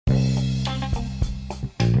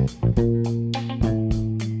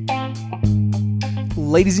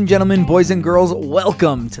Ladies and gentlemen, boys and girls,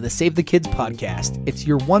 welcome to the Save the Kids podcast. It's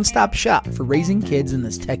your one-stop shop for raising kids in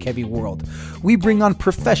this tech-heavy world. We bring on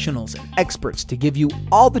professionals and experts to give you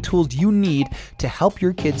all the tools you need to help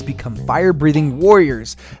your kids become fire-breathing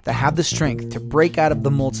warriors that have the strength to break out of the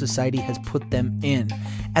mold society has put them in.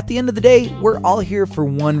 At the end of the day, we're all here for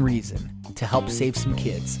one reason, to help save some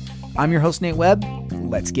kids. I'm your host, Nate Webb.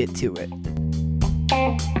 Let's get to it.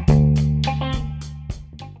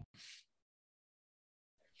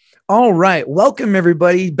 All right. Welcome,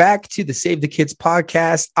 everybody, back to the Save the Kids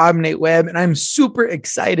podcast. I'm Nate Webb, and I'm super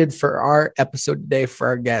excited for our episode today for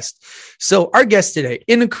our guest. So our guest today,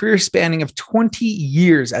 in a career spanning of 20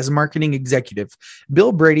 years as a marketing executive,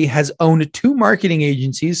 Bill Brady has owned 2 marketing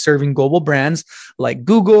agencies serving global brands like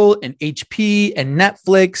Google and HP and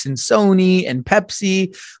Netflix and Sony and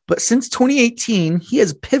Pepsi. But since 2018, he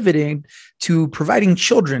has pivoted to providing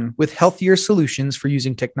children with healthier solutions for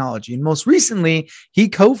using technology. And most recently, he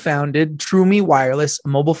co-founded Troomi Wireless, a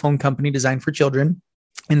mobile phone company designed for children,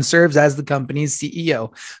 and serves as the company's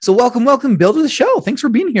CEO. So welcome, Bill, to the show. Thanks for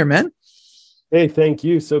being here, man. Hey, thank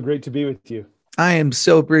you. So great to be with you. I am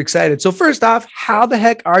super excited. So first off, how the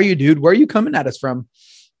heck are you, dude? Where are you coming at us from?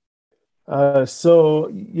 So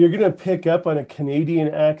you're going to pick up on a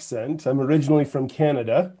Canadian accent. I'm originally from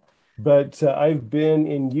Canada, but I've been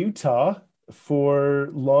in Utah for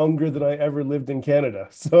longer than I ever lived in Canada.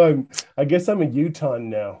 So I guess I'm a Utahn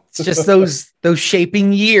now. It's just those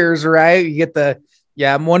shaping years, right? You get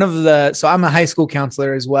I'm I'm a high school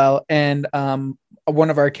counselor as well. And one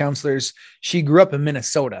of our counselors, she grew up in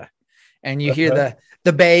Minnesota, and you hear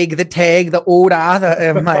the bag, the tag, the oda.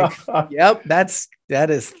 I'm like, yep, that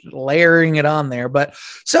is layering it on there. But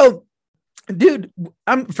so, dude,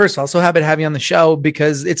 I'm first of all so happy to have you on the show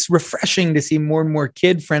because it's refreshing to see more and more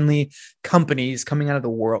kid-friendly companies coming out of the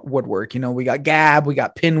woodwork. You know, we got Gab, we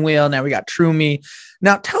got Pinwheel, now we got Troomi.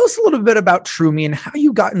 Now, tell us a little bit about Troomi and how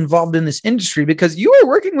you got involved in this industry, because you are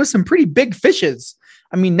working with some pretty big fishes.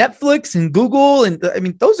 I mean, Netflix and Google, and I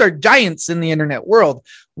mean, those are giants in the internet world.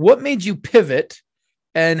 What made you pivot,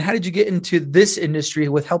 and how did you get into this industry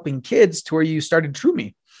with helping kids to where you started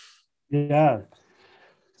Troomi? Yeah.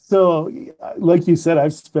 So like you said,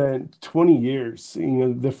 I've spent 20 years,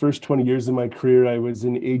 the first 20 years of my career, I was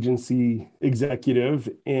an agency executive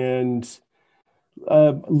and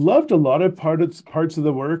loved a lot of parts of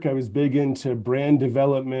the work. I was big into brand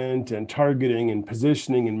development and targeting and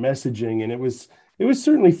positioning and messaging. And it was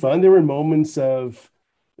certainly fun. There were moments of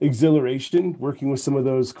exhilaration working with some of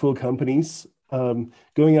those cool companies,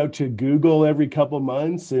 going out to Google every couple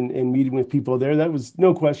months and meeting with people there. That was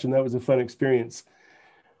no question. That was a fun experience.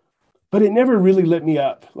 But it never really lit me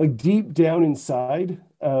up, like deep down inside.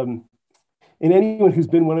 And anyone who's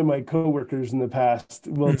been one of my coworkers in the past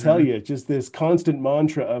will tell you just this constant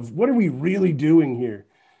mantra of what are we really doing here?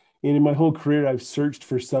 And in my whole career, I've searched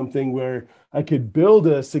for something where I could build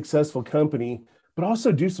a successful company, but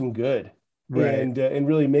also do some good, right? And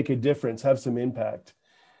really make a difference, have some impact.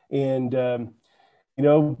 And,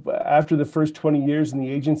 after the first 20 years in the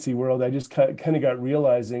agency world, I just kind of got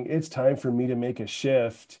realizing it's time for me to make a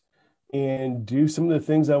shift and do some of the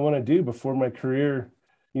things I want to do before my career,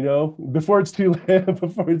 before it's too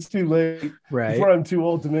late, right? Before I'm too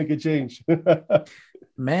old to make a change.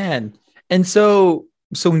 Man. And so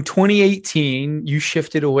in 2018, you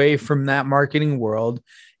shifted away from that marketing world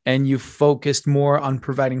and you focused more on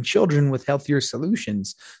providing children with healthier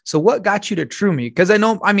solutions. So what got you to Troomi? Because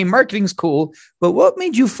marketing's cool, but what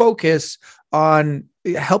made you focus on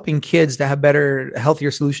helping kids to have better,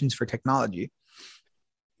 healthier solutions for technology?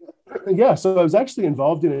 Yeah, so I was actually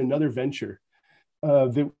involved in another venture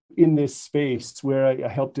in this space where I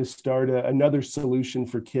helped to start another solution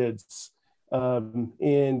for kids,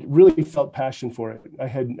 and really felt passion for it. I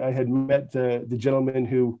had met the gentleman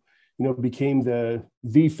who became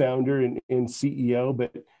the founder and CEO,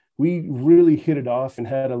 but we really hit it off and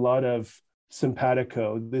had a lot of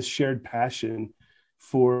simpatico, this shared passion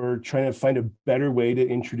for trying to find a better way to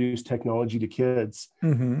introduce technology to kids,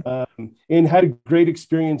 and had a great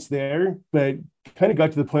experience there, but kind of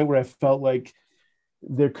got to the point where I felt like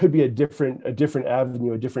there could be a different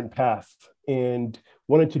avenue, a different path, and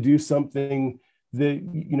wanted to do something that,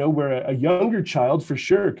 where a younger child for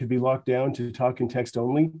sure could be locked down to talk and text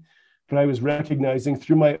only. But I was recognizing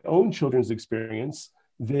through my own children's experience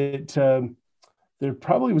that there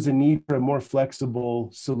probably was a need for a more flexible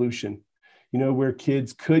solution, where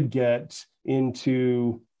kids could get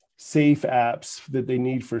into safe apps that they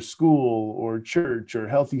need for school or church or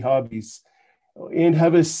healthy hobbies and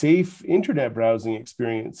have a safe internet browsing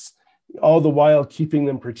experience all the while keeping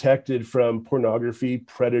them protected from pornography,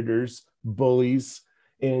 predators, bullies,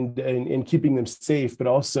 and keeping them safe, but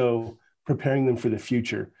also preparing them for the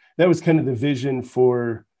future. That was kind of the vision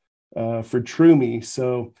for Troomi.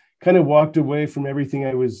 So kind of walked away from everything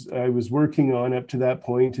I was working on up to that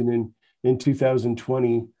point, and in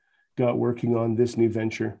 2020 got working on this new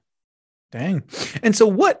venture. Dang. And so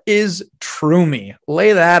what is Troomi?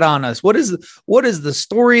 Lay that on us. What is the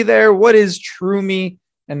story there? What is Troomi,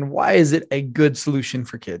 and why is it a good solution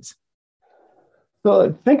for kids?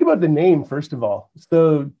 So think about the name, first of all.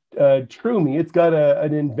 So Troomi, it's got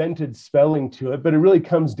an invented spelling to it, but it really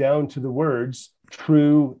comes down to the words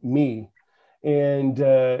true me. And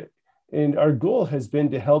our goal has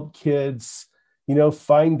been to help kids,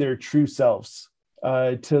 find their true selves,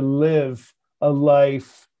 to live a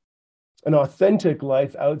life, an authentic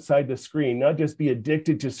life outside the screen, not just be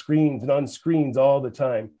addicted to screens and on screens all the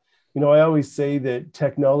time. I always say that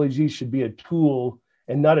technology should be a tool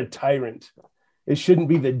and not a tyrant. It shouldn't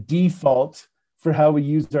be the default for how we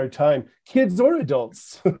use our time, kids or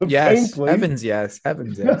adults. Yes, frankly. heavens, yes.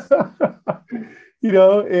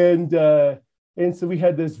 And so we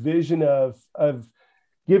had this vision of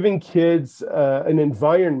giving kids an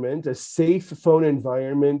environment, a safe phone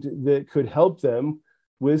environment that could help them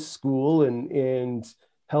with school and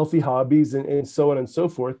healthy hobbies and so on and so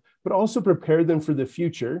forth, but also prepare them for the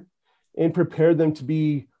future and prepare them to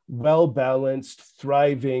be well-balanced,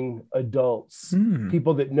 thriving adults,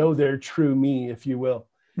 people that know their true me, if you will.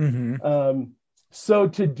 So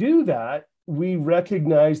to do that, we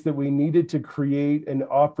recognized that we needed to create an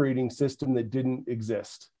operating system that didn't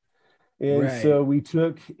exist. And so we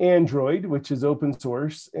took Android, which is open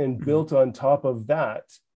source, and built on top of that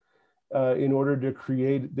in order to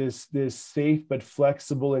create this safe but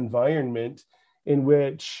flexible environment in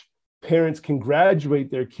which parents can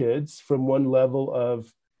graduate their kids from one level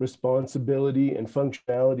of responsibility and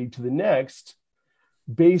functionality to the next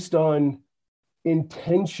based on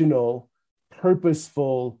intentional,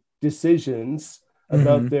 purposeful decisions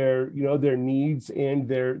about their needs and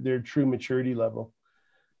their true maturity level.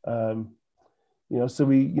 So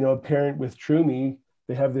a parent with Troomi,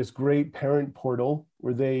 they have this great parent portal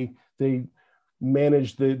where they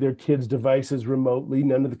manage their kids' devices remotely.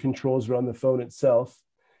 None of the controls are on the phone itself.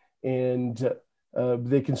 And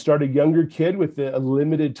they can start a younger kid with a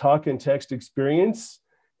limited talk and text experience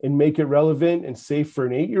and make it relevant and safe for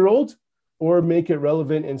an 8-year-old, or make it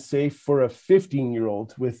relevant and safe for a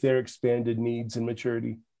 15-year-old with their expanded needs and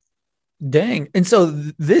maturity. Dang. And so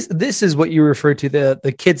this is what you refer to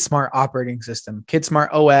the Kid Smart operating system, Kid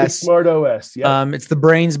Smart OS. Kid Smart OS, yeah. It's the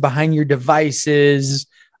brains behind your devices.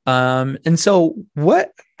 And so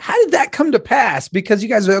how did that come to pass? Because you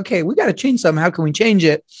guys are, okay, we got to change something. How can we change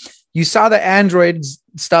it? You saw the Android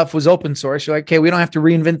stuff was open source. You're like, okay, we don't have to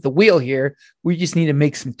reinvent the wheel here. We just need to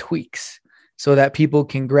make some tweaks so that people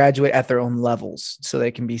can graduate at their own levels, so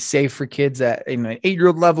they can be safe for kids at an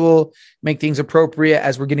 8-year-old level, make things appropriate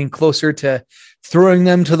as we're getting closer to throwing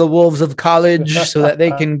them to the wolves of college so that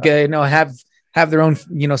they can have their own,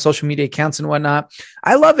 social media accounts and whatnot.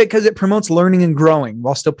 I love it because it promotes learning and growing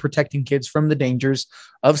while still protecting kids from the dangers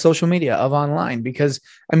of social media, of online, because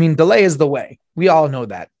delay is the way. We all know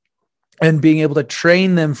that. And being able to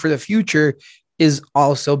train them for the future is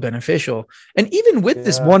also beneficial. And even with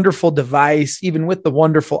this wonderful device, even with the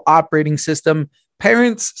wonderful operating system,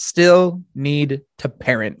 parents still need to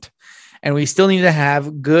parent. And we still need to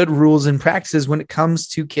have good rules and practices when it comes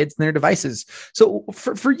to kids and their devices. So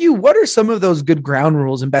for you, what are some of those good ground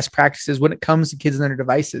rules and best practices when it comes to kids and their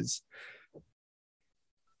devices?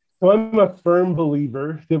 So I'm a firm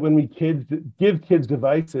believer that when we give kids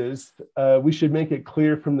devices, we should make it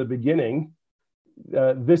clear from the beginning,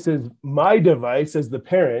 this is my device as the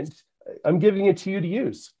parent. I'm giving it to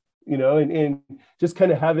use, and just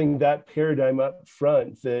kind of having that paradigm up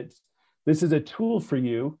front that this is a tool for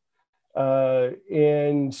you.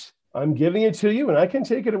 And I'm giving it to you and I can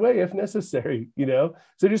take it away if necessary,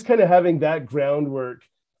 So just kind of having that groundwork.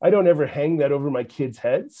 I don't ever hang that over my kids'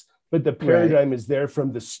 heads, but the paradigm is there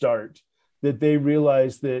from the start, that they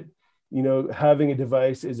realize that, having a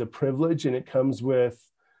device is a privilege and it comes with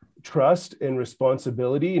trust and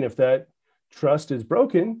responsibility. And if that trust is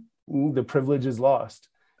broken, the privilege is lost.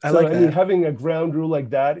 Having a ground rule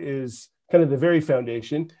like that is kind of the very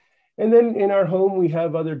foundation. And then in our home, we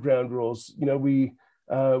have other ground rules. We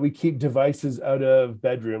keep devices out of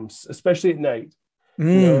bedrooms, especially at night.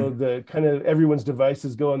 The kind of everyone's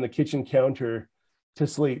devices go on the kitchen counter to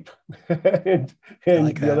sleep, and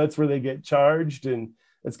that's where they get charged, and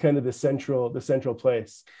that's kind of the central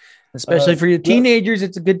place. Especially for your teenagers,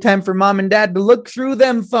 it's a good time for mom and dad to look through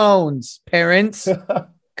them phones, parents.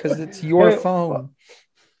 because it's your phone.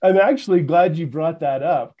 I'm actually glad you brought that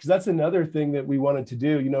up, because that's another thing that we wanted to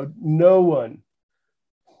do. No one,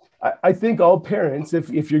 I think all parents,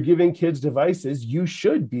 if you're giving kids devices, you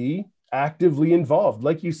should be actively involved.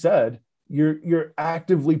 Like you said, you're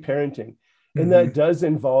actively parenting. And that does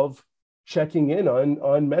involve checking in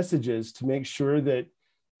on messages to make sure that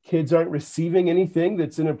kids aren't receiving anything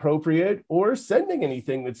that's inappropriate or sending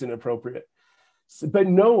anything that's inappropriate. But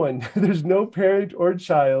there's no parent or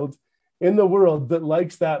child in the world that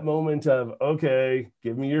likes that moment of, okay,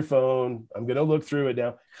 give me your phone, I'm going to look through it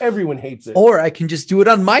now. Everyone hates it. Or I can just do it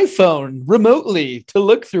on my phone remotely to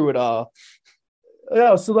look through it all.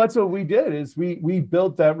 Yeah, so that's what we did, is we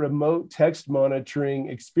built that remote text monitoring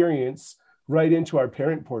experience right into our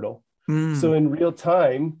parent portal. So in real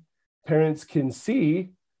time, parents can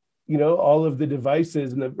see, all of the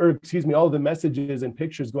devices all the messages and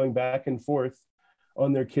pictures going back and forth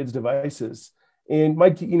on their kids' devices. And my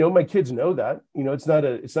kids know that. It's not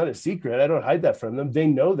a secret. I don't hide that from them. They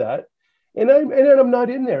know that. And I'm not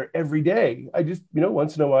in there every day. I just,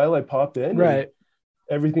 once in a while I pop in. Right.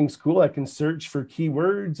 Everything's cool. I can search for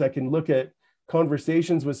keywords. I can look at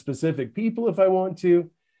conversations with specific people if I want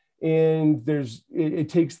to. And it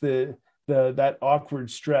takes that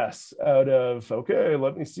awkward stress out of, okay,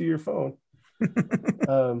 let me see your phone.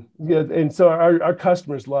 And so our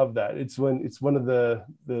customers love that. It's one of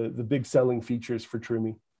the big selling features for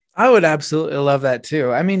Troomi. I would absolutely love that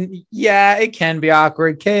too. I mean, yeah, it can be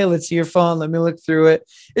awkward. Okay, let's see your phone. Let me look through it.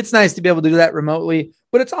 It's nice to be able to do that remotely,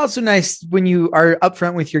 but it's also nice when you are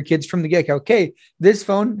upfront with your kids from the get-go. Okay, this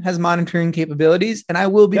phone has monitoring capabilities, and I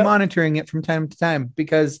will be monitoring it from time to time,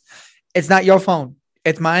 because it's not your phone.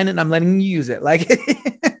 It's mine, and I'm letting you use it. Like,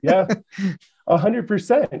 yeah,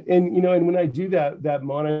 100%. And, and when I do that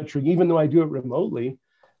monitoring, even though I do it remotely,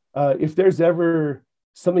 if there's ever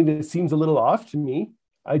something that seems a little off to me,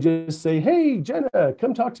 I just say, hey, Jenna,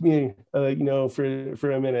 come talk to me,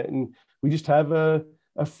 for a minute. And we just have a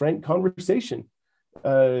frank conversation.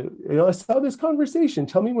 I saw this conversation.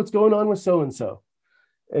 Tell me what's going on with so-and-so,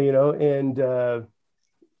 and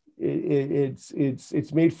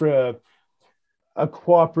it's made for a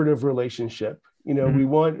cooperative relationship. We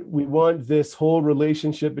want this whole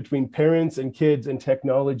relationship between parents and kids and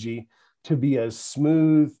technology to be as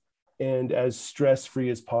smooth and as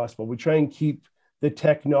stress-free as possible. We try and keep the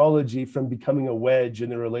technology from becoming a wedge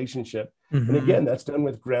in the relationship. And again, that's done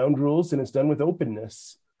with ground rules, and it's done with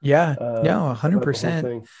openness. Yeah, no,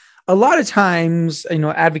 100%. A lot of times,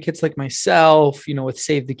 advocates like myself, with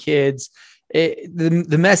Save the Kids,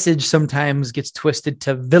 the message sometimes gets twisted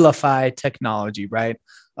to vilify technology, right?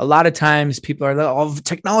 A lot of times people are like, oh,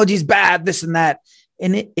 technology is bad, this and that.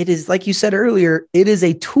 And it is, like you said earlier, it is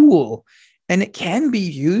a tool, and it can be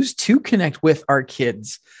used to connect with our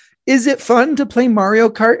kids. Is it fun to play Mario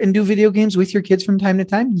Kart and do video games with your kids from time to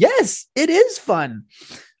time? Yes, it is fun.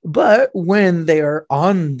 But when they are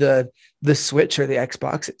on the Switch or the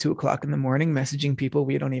Xbox at 2:00 in the morning, messaging people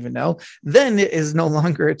we don't even know, then it is no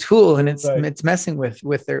longer a tool, and it's messing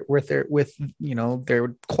with their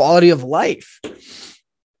quality of life.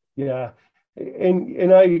 Yeah.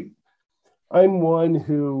 And I'm one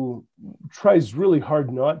who tries really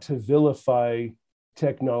hard not to vilify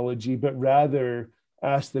technology, but rather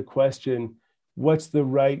ask the question, what's the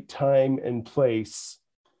right time and place?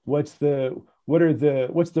 What's the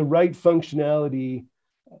right functionality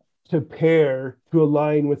to pair to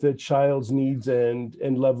align with a child's needs and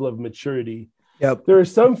level of maturity? Yep. There are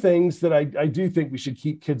some things that I do think we should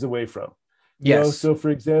keep kids away from. Yes. So for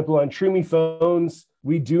example, on Troomi phones,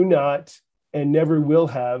 we do not and never will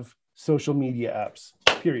have social media apps,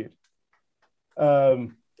 period.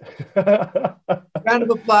 Round of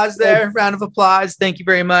applause there. Round of applause. Thank you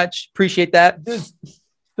very much. Appreciate that. There's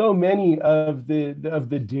so many of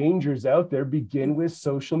the dangers out there begin with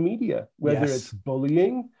social media, whether it's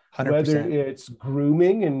bullying, 100%. whether it's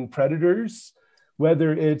grooming and predators,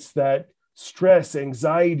 whether it's that stress,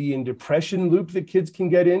 anxiety, and depression loop that kids can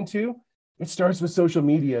get into. It starts with social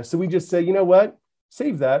media. So we just say, you know what?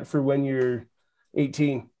 Save that for when you're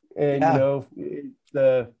 18. And,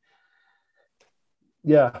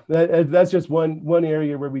 that's just one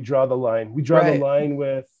area where we draw the line. We draw the line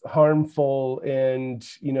with harmful and,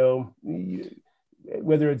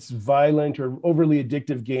 whether it's violent or overly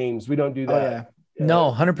addictive games. We don't do that. Oh, yeah.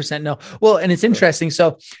 No, 100% no. Well, and it's interesting.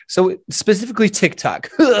 So specifically TikTok,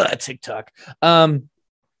 TikTok. I'm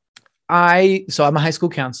a high school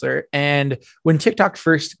counselor, and when TikTok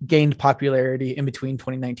first gained popularity in between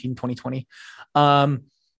 2019 and 2020,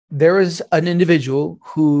 there was an individual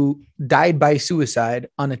who died by suicide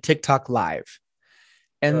on a TikTok live.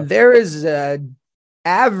 And there is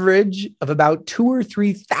average of about 2 or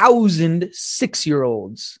 3 thousand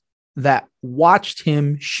 6-year-olds that watched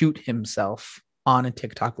him shoot himself on a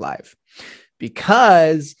TikTok live,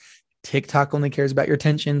 because TikTok only cares about your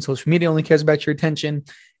attention. Social media only cares about your attention.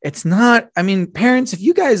 It's not, I mean, parents, if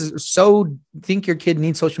you guys so think your kid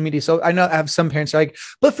needs social media. So I know I have some parents are like,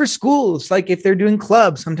 but for schools, like if they're doing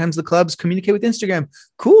clubs, sometimes the clubs communicate with Instagram.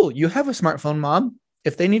 Cool. You have a smartphone, mom.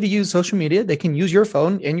 If they need to use social media, they can use your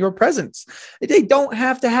phone in your presence. They don't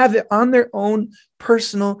have to have it on their own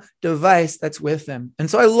personal device that's with them. And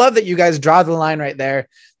so I love that you guys draw the line right there.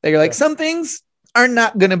 That you're like, some things are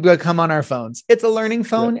not going to become on our phones. It's a learning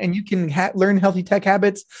phone and you can learn healthy tech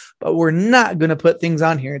habits, but we're not going to put things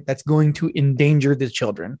on here that's going to endanger the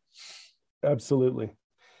children. Absolutely.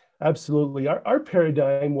 Absolutely. Our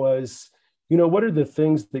paradigm was, what are the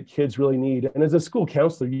things that kids really need? And as a school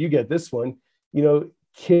counselor, you get this one,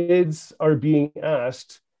 kids are being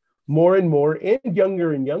asked more and more and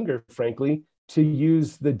younger, frankly, to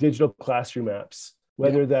use the digital classroom apps,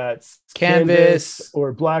 whether that's Canvas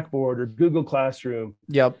or Blackboard or Google Classroom.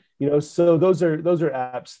 Yep. So those are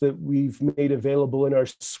apps that we've made available in our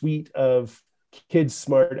suite of kids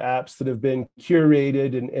smart apps that have been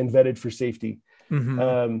curated and vetted for safety. Mm-hmm.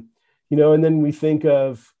 And then we think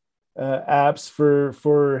of apps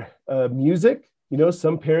for music.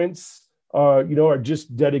 Some parents are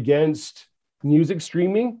just dead against music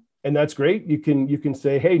streaming, and that's great. You can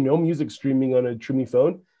say, hey, no music streaming on a Troomi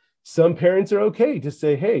phone. Some parents are okay to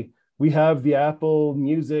say, hey, we have the Apple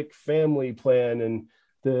Music family plan, and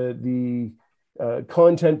the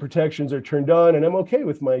content protections are turned on, and I'm okay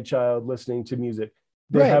with my child listening to music.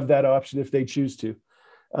 They have that option if they choose to.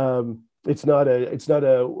 It's not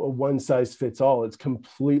a one size fits all. It's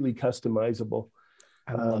completely customizable.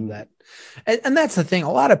 I love that. And that's the thing.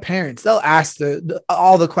 A lot of parents, they'll ask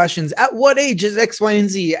all the questions. At what age is X, Y, and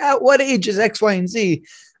Z? At what age is X, Y, and Z?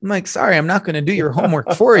 I'm like, sorry, I'm not going to do your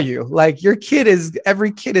homework for you. Like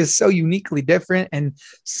every kid is so uniquely different, and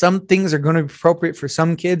some things are going to be appropriate for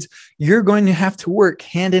some kids. You're going to have to work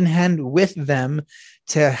hand in hand with them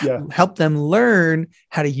to help them learn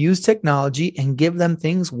how to use technology and give them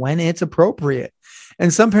things when it's appropriate.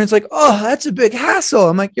 And some parents are like, oh, that's a big hassle.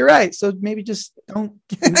 I'm like, you're right. So maybe just don't.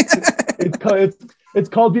 It's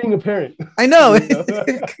called being a parent. I know.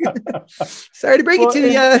 Sorry to break it to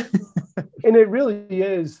you. And it really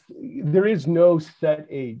is. There is no set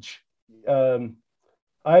age. I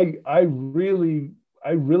really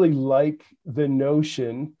like the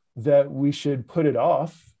notion that we should put it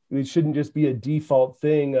off. It shouldn't just be a default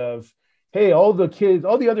thing of, hey, all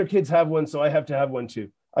the other kids have one, so I have to have one too.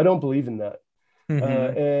 I don't believe in that.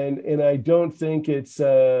 Mm-hmm. And I don't think it's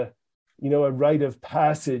a rite of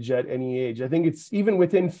passage at any age. I think it's even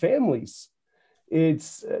within families.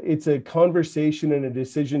 It's a conversation and a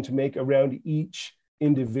decision to make around each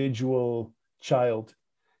individual child.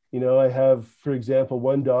 I have, for example,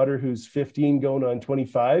 one daughter who's 15 going on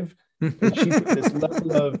 25, and she's at this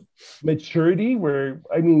level of maturity where,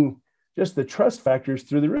 just the trust factor is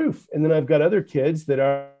through the roof. And then I've got other kids that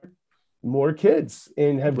are more kids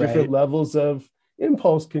and have different levels of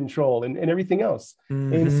impulse control and everything else.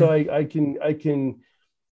 Mm-hmm. And so I can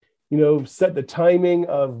set the timing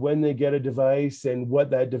of when they get a device and what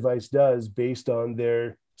that device does based on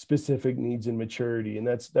their specific needs and maturity. And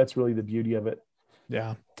that's really the beauty of it.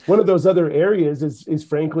 Yeah. One of those other areas is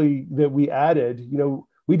frankly that we added,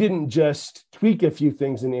 we didn't just tweak a few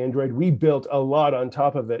things in Android. We built a lot on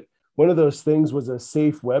top of it. One of those things was a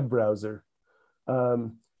safe web browser.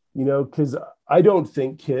 Because I don't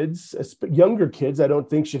think younger kids, I don't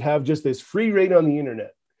think should have just this free reign on the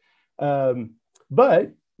internet.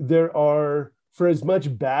 But there are, for as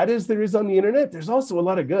much bad as there is on the internet, there's also a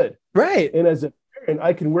lot of good. Right. And as a parent,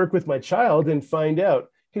 I can work with my child and find out,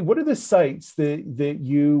 hey, what are the sites that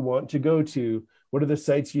you want to go to? What are the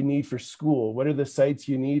sites you need for school? What are the sites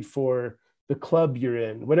you need for the club you're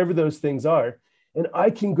in? Whatever those things are. And I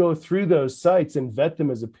can go through those sites and vet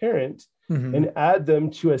them as a parent, mm-hmm. and add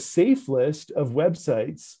them to a safe list of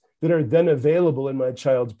websites that are then available in my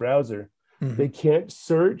child's browser. Mm-hmm. They can't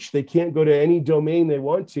search. They can't go to any domain they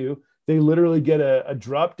want to. They literally get a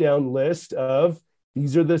drop-down list of,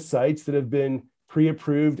 these are the sites that have been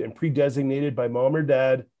pre-approved and pre-designated by mom or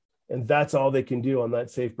dad. And that's all they can do on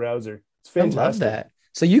that safe browser. It's fantastic. I love that.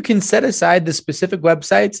 So you can set aside the specific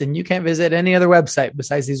websites and you can't visit any other website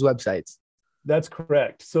besides these websites. That's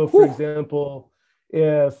correct. So for example,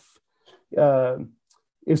 if someone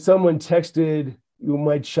texted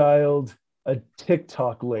my child a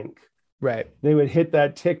TikTok link, right, they would hit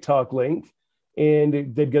that TikTok link and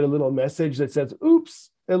they'd get a little message that says,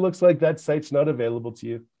 oops, it looks like that site's not available to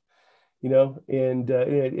you, and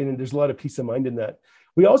there's a lot of peace of mind in that.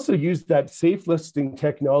 We also use that safe listing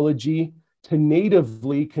technology to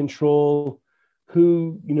natively control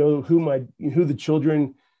who the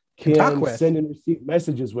children Can talk can with. send and receive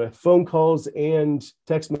messages with, phone calls and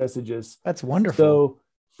text messages. That's wonderful. So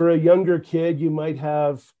for a younger kid, you might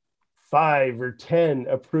have 5 or 10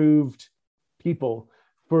 approved people.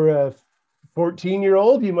 For a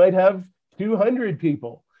 14-year-old, you might have 200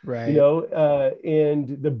 people. Right.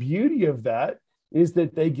 And the beauty of that is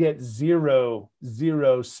that they get zero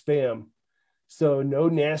spam. So no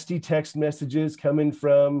nasty text messages coming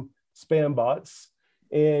from spam bots,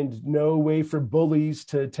 and no way for bullies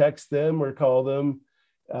to text them or call them.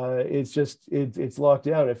 It's locked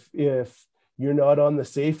down. If you're not on the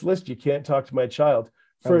safe list, you can't talk to my child.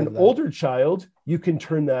 For an older child, you can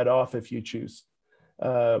turn that off if you choose.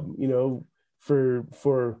 For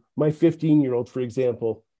my 15-year-old, for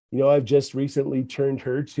example, I've just recently turned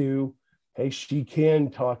her to, hey, she can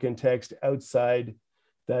talk and text outside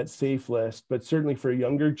that safe list. But certainly for a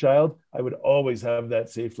younger child, I would always have that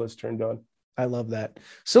safe list turned on. I love that.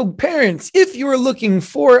 So parents, if you are looking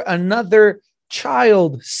for another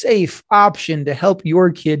child safe option to help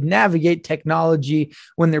your kid navigate technology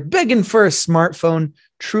when they're begging for a smartphone,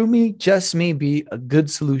 Troomi just may be a good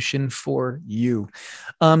solution for you.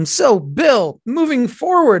 So Bill, moving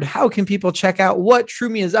forward, how can people check out what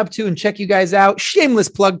Troomi is up to and check you guys out? Shameless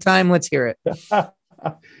plug time. Let's hear it.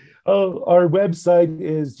 Our website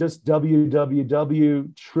is just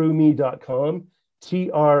www.troomi.com,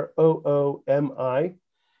 TROOMI.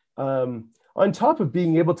 On top of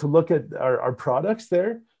being able to look at our products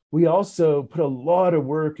there, we also put a lot of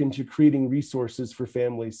work into creating resources for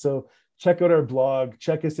families. So check out our blog,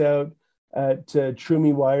 check us out at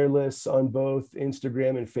Troomi Wireless on both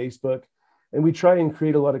Instagram and Facebook. And we try and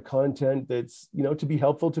create a lot of content that's, to be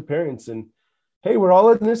helpful to parents. And hey, we're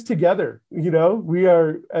all in this together. We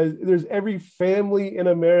are, there's every family in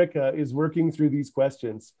America is working through these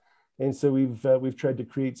questions. And so we've tried to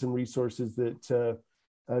create some resources that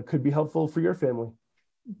could be helpful for your family.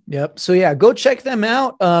 Yep. So yeah, go check them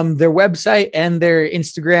out. Their website and their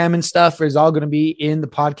Instagram and stuff is all going to be in the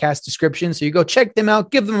podcast description. So you go check them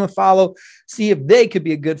out, give them a follow, see if they could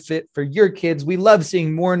be a good fit for your kids. We love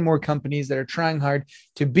seeing more and more companies that are trying hard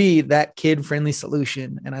to be that kid-friendly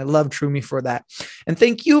solution. And I love Troomi for that. And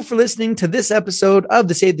thank you for listening to this episode of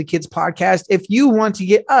the Save the Kids podcast. If you want to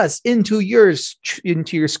get us into your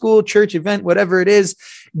school, church, event, whatever it is,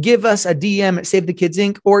 give us a DM at Save the Kids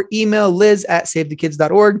Inc. or email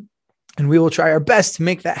liz@savethekids.org. And we will try our best to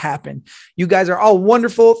make that happen. You guys are all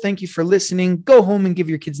wonderful. Thank you for listening. Go home and give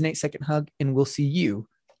your kids an 8-second hug, and we'll see you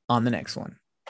on the next one.